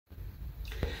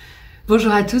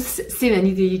Bonjour à tous, c'est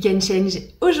Manu de You Can Change.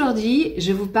 Aujourd'hui,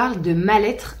 je vous parle de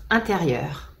mal-être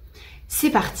intérieur.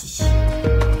 C'est parti.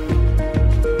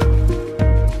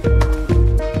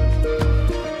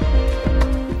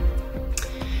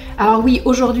 Alors oui,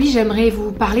 aujourd'hui, j'aimerais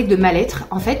vous parler de mal-être.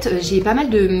 En fait, j'ai pas mal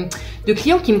de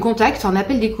clients qui me contactent en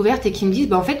appel découverte et qui me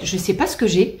disent, en fait, je sais pas ce que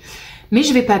j'ai, mais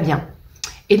je vais pas bien.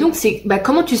 Et donc, c'est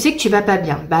comment tu sais que tu vas pas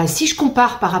bien? Si je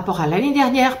compare par rapport à l'année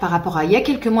dernière, par rapport à il y a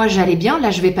quelques mois, j'allais bien. Là,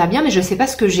 je vais pas bien, mais je sais pas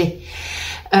ce que j'ai.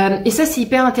 Et ça, c'est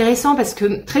hyper intéressant parce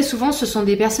que très souvent, ce sont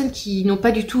des personnes qui n'ont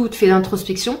pas du tout fait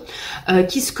d'introspection,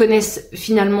 qui se connaissent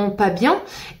finalement pas bien.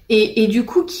 Et du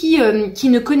coup, qui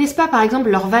ne connaissent pas, par exemple,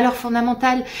 leurs valeurs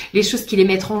fondamentales, les choses qui les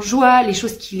mettent en joie, les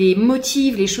choses qui les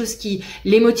motivent, les choses qui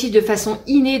les motivent de façon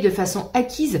innée, de façon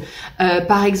acquise.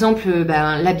 Par exemple,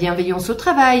 la bienveillance au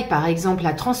travail, par exemple,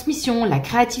 la transmission, la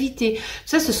créativité.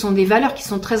 Ça, ce sont des valeurs qui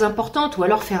sont très importantes. Ou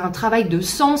alors faire un travail de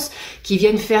sens qui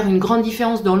viennent faire une grande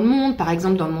différence dans le monde, par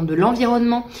exemple, dans le monde de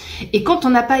l'environnement. Et quand on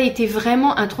n'a pas été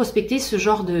vraiment introspecté ce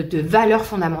genre de valeurs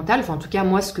fondamentales, enfin, en tout cas,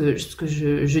 moi, ce que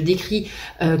je décris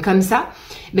comme ça,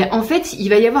 en fait, il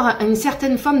va y avoir une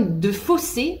certaine forme de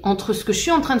fossé entre ce que je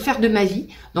suis en train de faire de ma vie,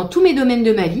 dans tous mes domaines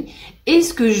de ma vie, et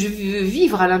ce que je veux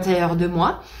vivre à l'intérieur de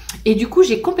moi. Et du coup,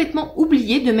 j'ai complètement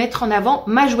oublié de mettre en avant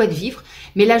ma joie de vivre.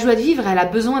 Mais la joie de vivre, elle a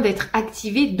besoin d'être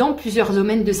activée dans plusieurs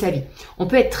domaines de sa vie. On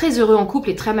peut être très heureux en couple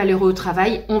et très malheureux au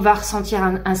travail. On va ressentir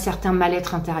un certain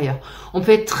mal-être intérieur. On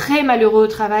peut être très malheureux au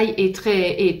travail et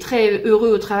très heureux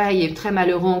au travail et très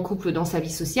malheureux en couple dans sa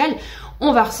vie sociale.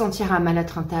 On va ressentir un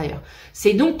mal-être intérieur.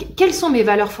 C'est donc, quelles sont mes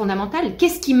valeurs fondamentales?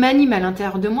 Qu'est-ce qui m'anime à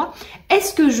l'intérieur de moi?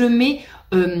 Est-ce que je mets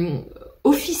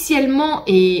officiellement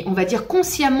et on va dire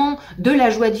consciemment de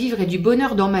la joie de vivre et du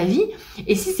bonheur dans ma vie?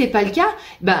 Et si c'est pas le cas,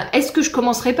 est-ce que je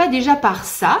commencerai pas déjà par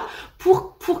ça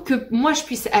pour que moi je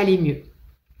puisse aller mieux?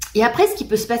 Et après, ce qui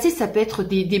peut se passer, ça peut être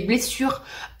des blessures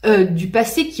du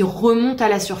passé qui remontent à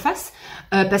la surface.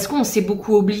 Parce qu'on s'est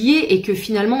beaucoup oublié et que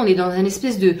finalement on est dans une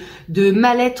espèce de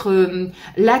mal-être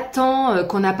latent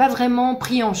qu'on n'a pas vraiment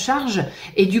pris en charge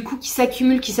et du coup qui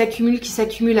s'accumule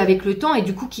avec le temps et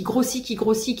du coup qui grossit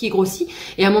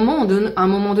et à un moment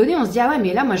donné on se dit ah ouais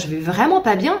mais là moi je vais vraiment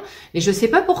pas bien mais je sais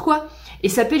pas pourquoi. Et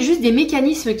ça peut être juste des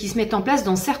mécanismes qui se mettent en place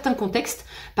dans certains contextes.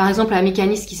 Par exemple, un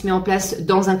mécanisme qui se met en place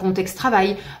dans un contexte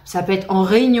travail. Ça peut être en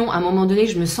réunion. À un moment donné,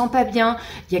 je me sens pas bien.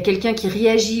 Il y a quelqu'un qui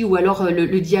réagit ou alors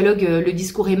le dialogue, le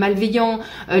discours est malveillant.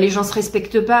 Les gens se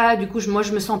respectent pas. Du coup, moi,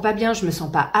 je me sens pas bien. Je me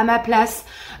sens pas à ma place.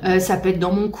 Ça peut être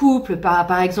dans mon couple.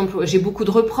 Par exemple, j'ai beaucoup de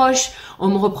reproches. On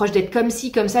me reproche d'être comme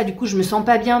ci, comme ça. Du coup, je me sens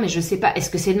pas bien, mais je sais pas. Est-ce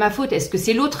que c'est de ma faute? Est-ce que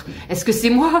c'est l'autre? Est-ce que c'est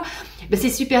moi? C'est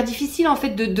super difficile en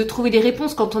fait de trouver des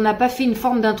réponses quand on n'a pas fait une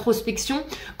forme d'introspection,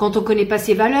 quand on connaît pas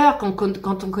ses valeurs, quand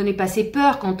on connaît pas ses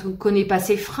peurs, quand on connaît pas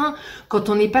ses freins, quand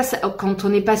on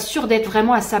n'est pas sûr d'être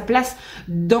vraiment à sa place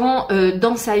dans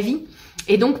sa vie.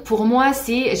 Et donc pour moi,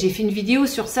 j'ai fait une vidéo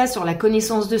sur ça, sur la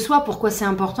connaissance de soi. Pourquoi c'est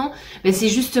important? C'est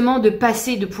justement de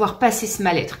pouvoir passer ce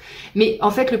mal-être. Mais en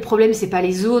fait, le problème c'est pas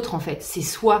les autres, en fait, c'est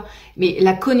soi. Mais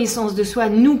la connaissance de soi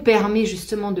nous permet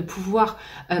justement de pouvoir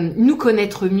nous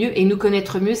connaître mieux. Et nous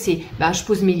connaître mieux, c'est je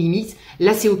pose mes limites.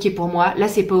 Là c'est ok pour moi, là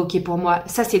c'est pas ok pour moi.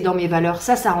 Ça c'est dans mes valeurs,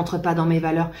 ça rentre pas dans mes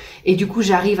valeurs. Et du coup,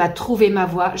 j'arrive à trouver ma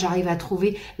voie, j'arrive à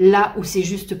trouver là où c'est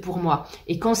juste pour moi.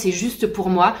 Et quand c'est juste pour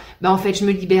moi, en fait, je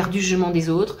me libère du jugement des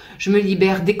autres, je me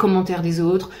libère des commentaires des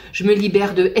autres, je me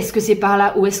libère de est-ce que c'est par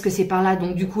là ou est-ce que c'est par là.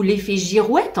 Donc du coup, l'effet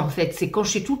girouette, en fait, c'est quand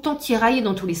je suis tout le temps tiraillée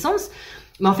dans tous les sens.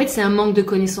 Mais en fait, c'est un manque de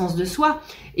connaissance de soi.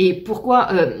 Et pourquoi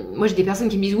moi, j'ai des personnes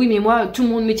qui me disent oui, mais moi, tout le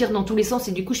monde me tire dans tous les sens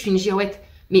et du coup, je suis une girouette.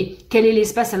 Mais quel est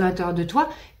l'espace à l'intérieur de toi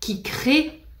qui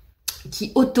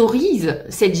autorise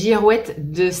cette girouette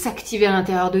de s'activer à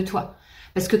l'intérieur de toi?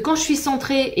 Parce que quand je suis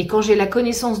centrée et quand j'ai la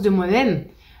connaissance de moi-même,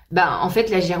 en fait,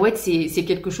 la girouette, c'est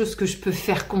quelque chose que je peux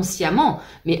faire consciemment,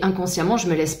 mais inconsciemment, je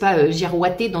me laisse pas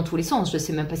girouetter dans tous les sens. Je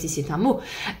sais même pas si c'est un mot.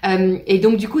 Et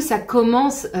donc, du coup, ça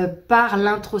commence par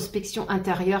l'introspection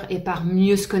intérieure et par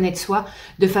mieux se connaître soi,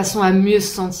 de façon à mieux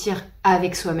se sentir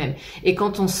avec soi-même. Et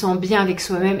quand on se sent bien avec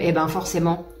soi-même,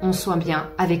 forcément, on se sent bien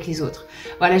avec les autres.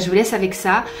 Voilà, je vous laisse avec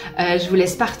ça. Je vous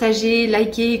laisse partager,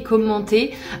 liker,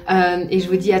 commenter. Et je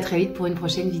vous dis à très vite pour une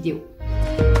prochaine vidéo.